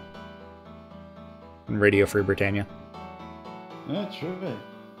Room on Radio Free Britannia. That's right.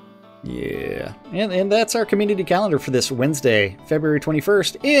 Yeah. And that's our community calendar for this Wednesday, February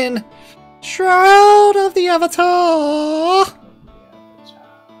 21st in Shroud of the Avatar.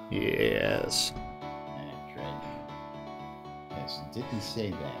 Yes. That's right. Yes, it didn't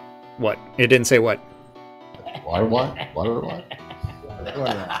say that. What? It didn't say what? Water what? Water what?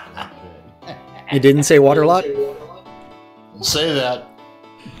 It didn't say water lot? Didn't say that.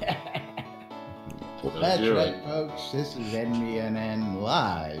 That's right, folks. This is NBNN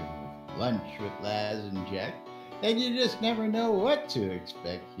Live. Lunch with Laz and Jack. And you just never know what to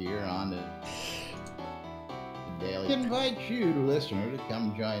expect here on the Daily. We invite you, the listener, to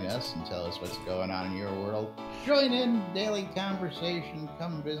come join us and tell us what's going on in your world. Join in daily conversation.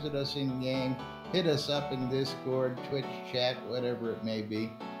 Come visit us in game. Hit us up in Discord, Twitch chat, whatever it may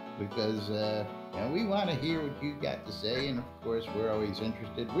be, because we want to hear what you got to say. And of course, we're always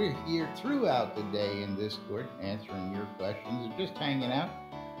interested. We're here throughout the day in Discord, answering your questions and just hanging out,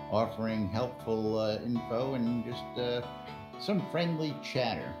 offering helpful info and just some friendly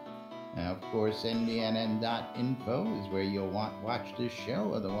chatter. Now, of course, nbnn.info is where you'll watch this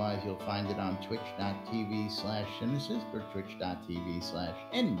show. Otherwise, you'll find it on twitch.tv/Synesis or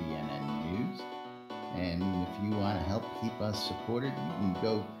twitch.tv/NBNNnews. And if you want to help keep us supported, you can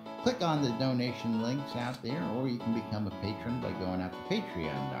go click on the donation links out there, or you can become a patron by going out to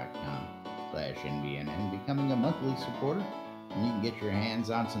patreon.com/NBNN, becoming a monthly supporter. And you can get your hands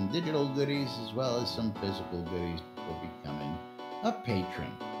on some digital goodies as well as some physical goodies before becoming a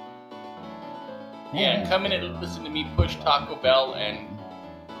patron. Yeah, come in and listen to me push Taco Bell and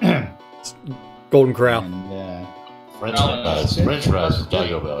Golden Corral. And French fries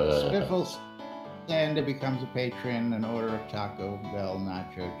Taco Bell. Spiffles and becomes a patron and order a Taco Bell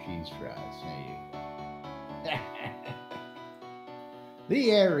nacho cheese fries. There you go.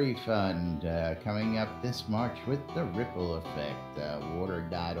 The Airy Fund coming up this March with the Ripple Effect.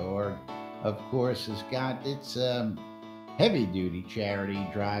 Water.org, of course, has got its heavy-duty charity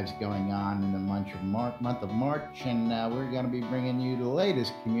drives going on in the month of March, and we're going to be bringing you the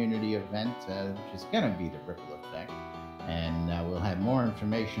latest community event, which is going to be the Ripple Effect, and we'll have more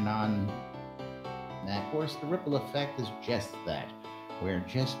information on that. Of course, the Ripple Effect is just that, where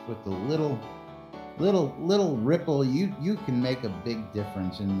just with the little ripple, you can make a big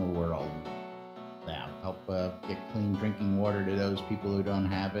difference in the world. Now, help get clean drinking water to those people who don't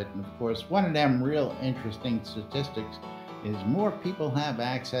have it. And of course, one of them real interesting statistics is more people have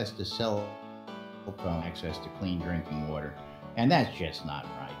access to cell phone access to clean drinking water. And that's just not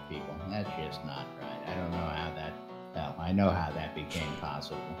right, people. That's just not right. I don't know how that, well, I know how that became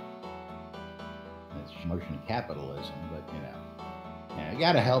possible. It's motion of capitalism, but you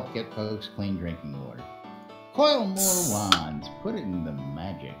gotta help get folks clean drinking water. Coil more wands, putting the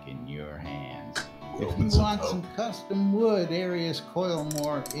magic in your hands. If you want some custom wood, Arius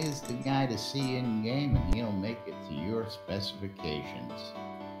Coilmore is the guy to see in game, and he'll make it to your specifications.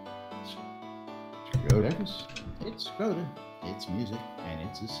 Shroud, it's Shroud, it's music, and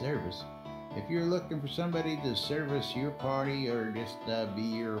it's a service. If you're looking for somebody to service your party or just be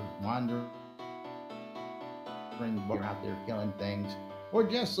your wandering bar out there killing things, or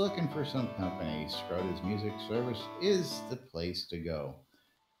just looking for some company, Shroud's Music Service is the place to go.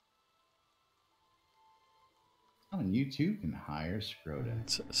 And you too can hire Shroud.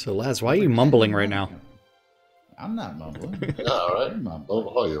 So, Laz, why are you mumbling right now? I'm not mumbling. All right. Mumble.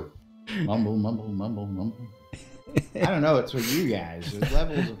 Mumble. I don't know. It's with you guys. The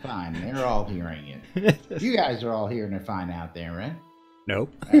levels are fine. They're all hearing it. You guys are all hearing it fine out there, right?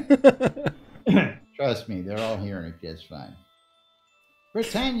 Nope. Trust me, they're all hearing it just fine.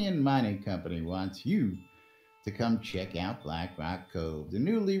 Britannian Mining Company wants you to come check out Black Rock Cove, the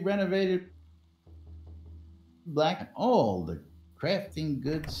newly renovated all the crafting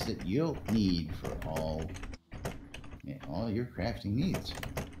goods that you'll need for all your crafting needs.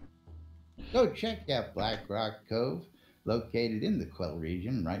 Go check out Black Rock Cove, located in the Quell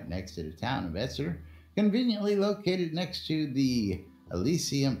region, right next to the town of Exeter, conveniently located next to the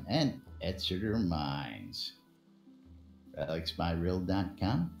Elysium and Exeter mines.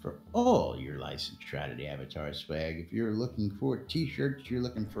 RelicsByReal.com for all your licensed Shrouded Avatar swag. If you're looking for t-shirts, you're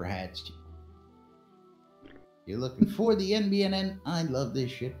looking for hats, you're looking for the NBNN I Love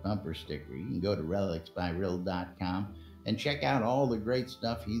This Shit bumper sticker, you can go to RelicsByReal.com and check out all the great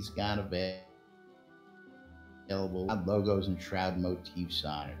stuff he's got available. Logos and Shroud motifs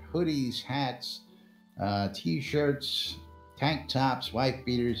on it. Hoodies, hats, t-shirts, tank tops, wife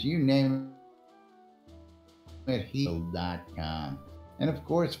beaters, you name it, at heal.com. And of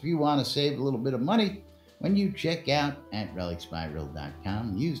course, if you want to save a little bit of money, when you check out at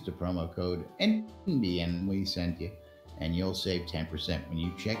relicsbyreal.com, use the promo code NBN we sent you, and you'll save 10% when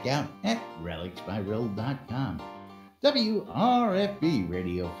you check out at relicsbyreal.com. WRFB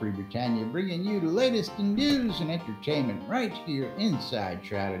Radio Free Britannia, bringing you the latest in news and entertainment right here inside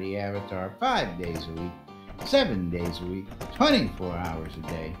Shrouded Avatar, 5 days a week, 7 days a week, 24 hours a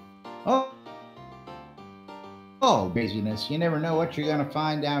day. Oh, busyness. You never know what you're going to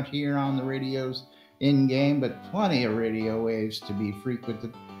find out here on the radios in-game, but plenty of radio waves to be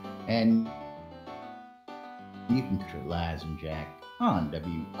frequented. And you can hear Laz and Jack on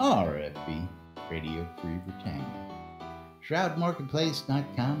WRFB Radio Free Britannia.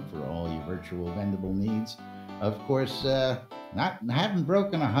 ShroudMarketplace.com for all your virtual vendable needs. Of course, haven't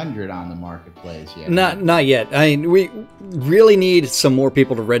broken 100 on the marketplace yet. Not yet. I mean, we really need some more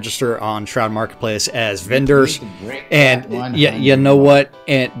people to register on Shroud Marketplace as vendors. And you know what?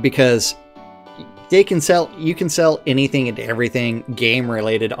 And because you can sell anything and everything game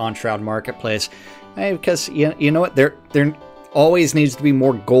related on Shroud Marketplace. Because you know what? There always needs to be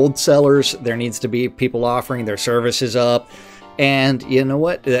more gold sellers. There needs to be people offering their services up. And you know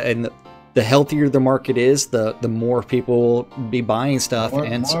what? And the healthier the market is, the more people will be buying stuff. More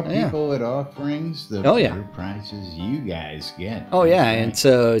yeah. people with offerings, the better prices you guys get. Oh yeah, right. And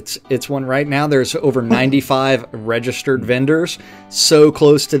so it's one right now. There's over 95 registered vendors, so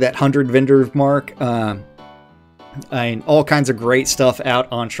close to that 100 vendor mark. I mean, all kinds of great stuff out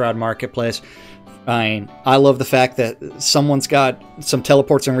on Shroud Marketplace. I love the fact that someone's got some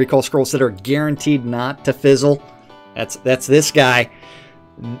teleports and recall scrolls that are guaranteed not to fizzle. That's this guy.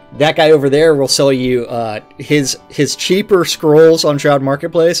 That guy over there will sell you his cheaper scrolls on Shroud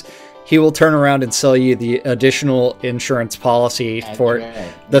Marketplace. He will turn around and sell you the additional insurance policy for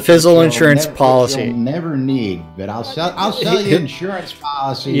the fizzle insurance policy. You'll never need, but I'll sell you insurance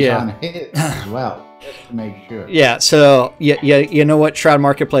policies on it as well, just to make sure. Yeah. So you know what, Shroud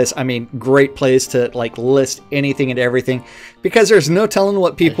Marketplace? I mean, great place to like list anything and everything, because there's no telling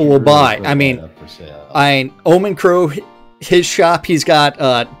what people will buy. I mean, Omen Crow, his shop, he's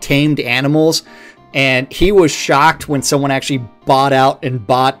got tamed animals, and he was shocked when someone actually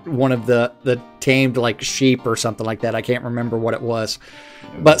bought one of the tamed like sheep or something like that. I can't remember what it was,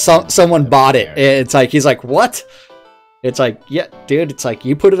 but someone bought it. It's like, he's like, what? It's like, yeah, dude, it's like,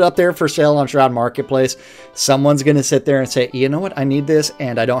 you put it up there for sale on Shroud Marketplace, someone's going to sit there and say, you know what, I need this,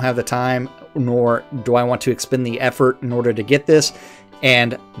 and I don't have the time, nor do I want to expend the effort in order to get this,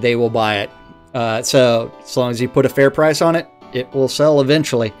 and they will buy it. So as long as you put a fair price on it, it will sell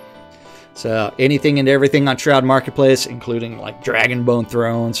eventually. So anything and everything on Shroud Marketplace, including like dragon bone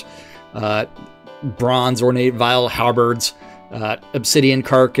thrones, bronze ornate vial halberds, obsidian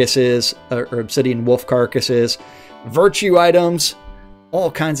carcasses, or obsidian wolf carcasses, virtue items,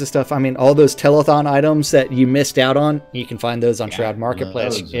 all kinds of stuff. I mean, all those telethon items that you missed out on, you can find those on Shroud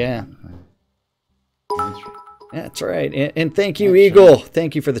Marketplace. Yeah. That's right. And thank you, Eagle. Right.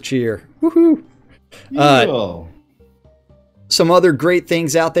 Thank you for the cheer. Woohoo! Some other great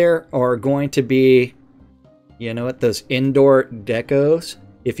things out there are going to be, you know what, those indoor decos.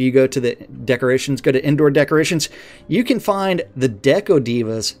 If you go to the decorations, go to indoor decorations, you can find the Deco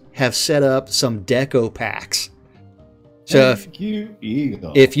Divas have set up some deco packs. So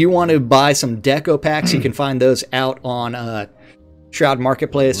if you want to buy some deco packs, you can find those out on Shroud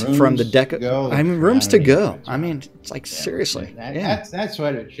Marketplace from the deco. I mean, rooms to go. I mean, it's like, seriously. That's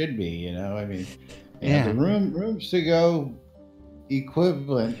what it should be, you know. I mean, the rooms to go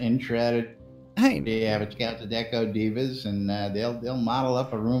equivalent in Shroud. Yeah, but you got the Deco Divas, and they'll model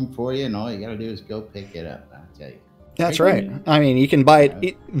up a room for you, and all you got to do is go pick it up. I'll tell you. That's right. I mean, you can buy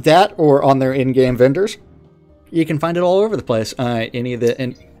it that or on their in-game vendors. You can find it all over the place. Any of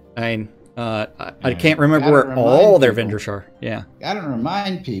the, I can't remember where all their vendors are. Yeah. Gotta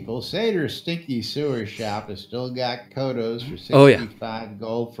remind people, Sator's Stinky Sewer Shop has still got Kodos for 65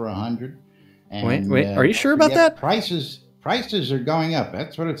 gold for 100. And, wait, are you sure about that? Prices are going up.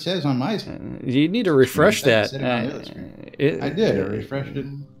 That's what it says on my screen. You need to refresh that. I did. I refreshed it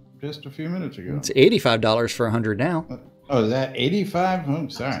just a few minutes ago. It's $85 for 100 now. Oh, is that 85? Oh,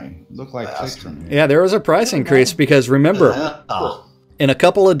 sorry. Looked like 6 from here. Yeah, there was a price increase because remember, in a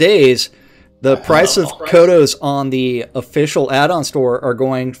couple of days, the price of Kodos on the official add-on store are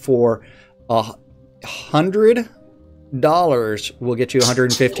going for $100. Will get you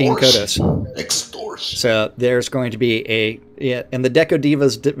 115 Kodos. Extortion. So there's going to be and the Deco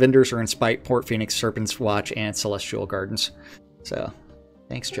Divas vendors are in Spite, Port Phoenix, Serpent's Watch, and Celestial Gardens. So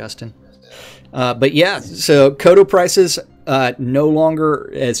thanks, Justin. But yeah, so Kodo prices no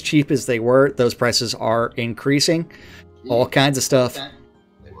longer as cheap as they were. Those prices are increasing. All kinds of stuff.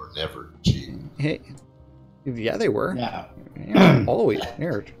 They were never cheap. Hey, yeah, they were. Yeah, always.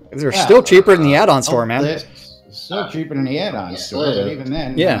 They're still cheaper than the add-on store, man. They're still cheaper than the add-on store, but even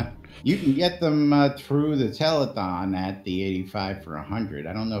then, you can get them through the telethon at the 85 for 100.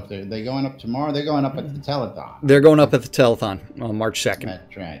 I don't know if they're going up tomorrow. They're going up at the telethon. They're going up at the telethon on March 2nd.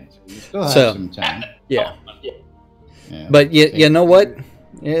 That's right. So you still have some time. Yeah. But you know what?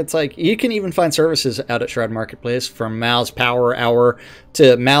 It's like you can even find services out at Shroud Marketplace, from Mal's Power Hour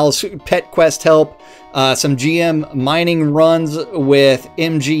to Mal's Pet Quest Help, some GM mining runs with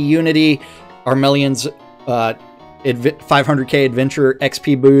MG Unity, Armelian's 500k adventure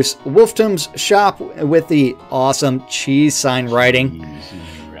XP boost, Wolftom's shop with the awesome cheese sign writing,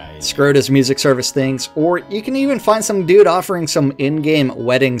 Scrota's music service things, or you can even find some dude offering some in-game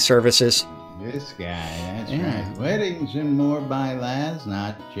wedding services. This guy, that's right. Weddings and more by lads,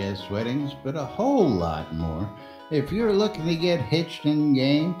 not just weddings, but a whole lot more. If you're looking to get hitched in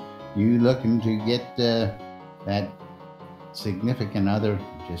game, you looking to get that significant other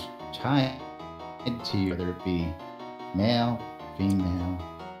just tied to you, whether it be male, female,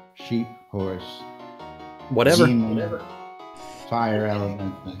 sheep, horse, whatever. fire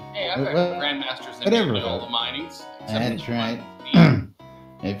element. Hey, I've got grandmasters in whatever. all the minings. That's right.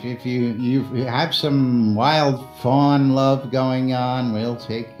 If you have some wild fawn love going on, we'll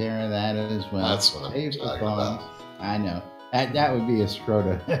take care of that as well. That's what I'm talking about. I know. That would be a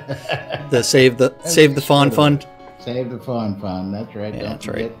Schroeder. The save the fawn fund. Save the fawn fund. That's right. Yeah, that's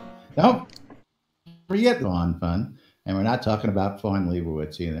right. Don't forget the fawn fund. And we're not talking about fawn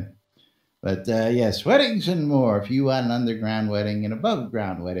Leibowitz either. But yes, weddings and more. If you want an underground wedding, an above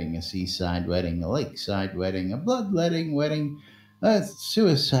ground wedding, a seaside wedding, a lakeside wedding, a bloodletting wedding, a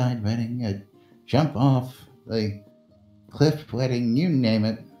suicide wedding, a jump off the cliff wedding, you name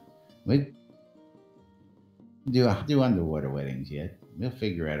it. We do underwater weddings yet. We'll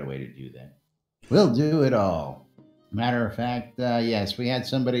figure out a way to do that. We'll do it all. Matter of fact, yes, we had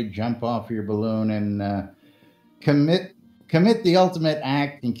somebody jump off your balloon and commit the ultimate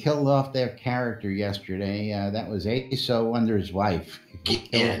act and killed off their character yesterday. That was Aso Wonder's wife.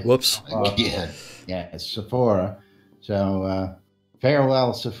 Whoops. Yeah, Sephora. So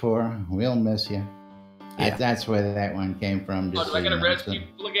farewell, Sephora. We'll miss you. Yeah. That's where that one came from. Do I gotta rescue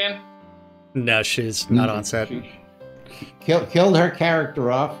people again? No, she's not on set. Killed her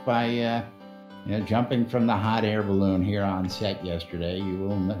character off by jumping from the hot air balloon here on set yesterday. You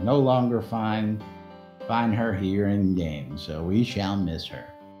will no longer find her here in game, so we shall miss her.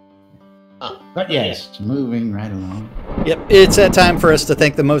 But yes, moving right along. Yep, it's that time for us to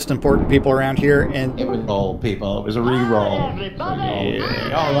thank the most important people around here, and it was old people. It was a re-roll.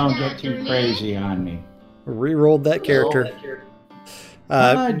 Y'all don't get too crazy on me. Re-rolled that character.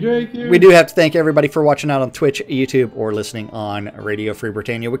 We do have to thank everybody for watching out on Twitch, YouTube, or listening on Radio Free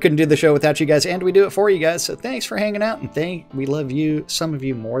Britannia. We couldn't do the show without you guys, and we do it for you guys. So thanks for hanging out, and we love you, some of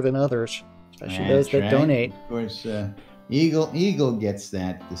you more than others, especially those that donate. Of course, Eagle gets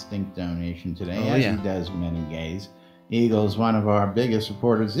that distinct donation today, as he does many days. Eagle's one of our biggest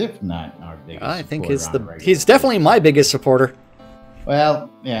supporters, if not our biggest. I think he's definitely my biggest supporter. Well,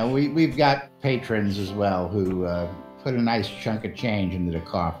 yeah, we've got patrons as well who put a nice chunk of change into the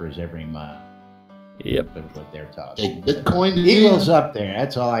coffers every month. Yep. That's what they're talking. Bitcoin. Eagle's up there.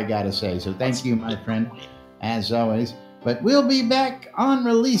 That's all I got to say. So thank you, my friend, as always. But we'll be back on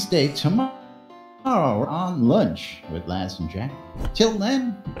release day tomorrow on lunch with Laz and Jack. Till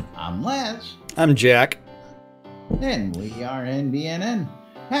then, I'm Laz. I'm Jack. And we are NBNN.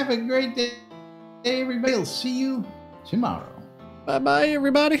 Have a great day, everybody. We'll see you tomorrow. Bye-bye,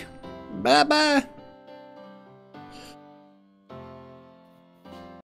 everybody. Bye-bye.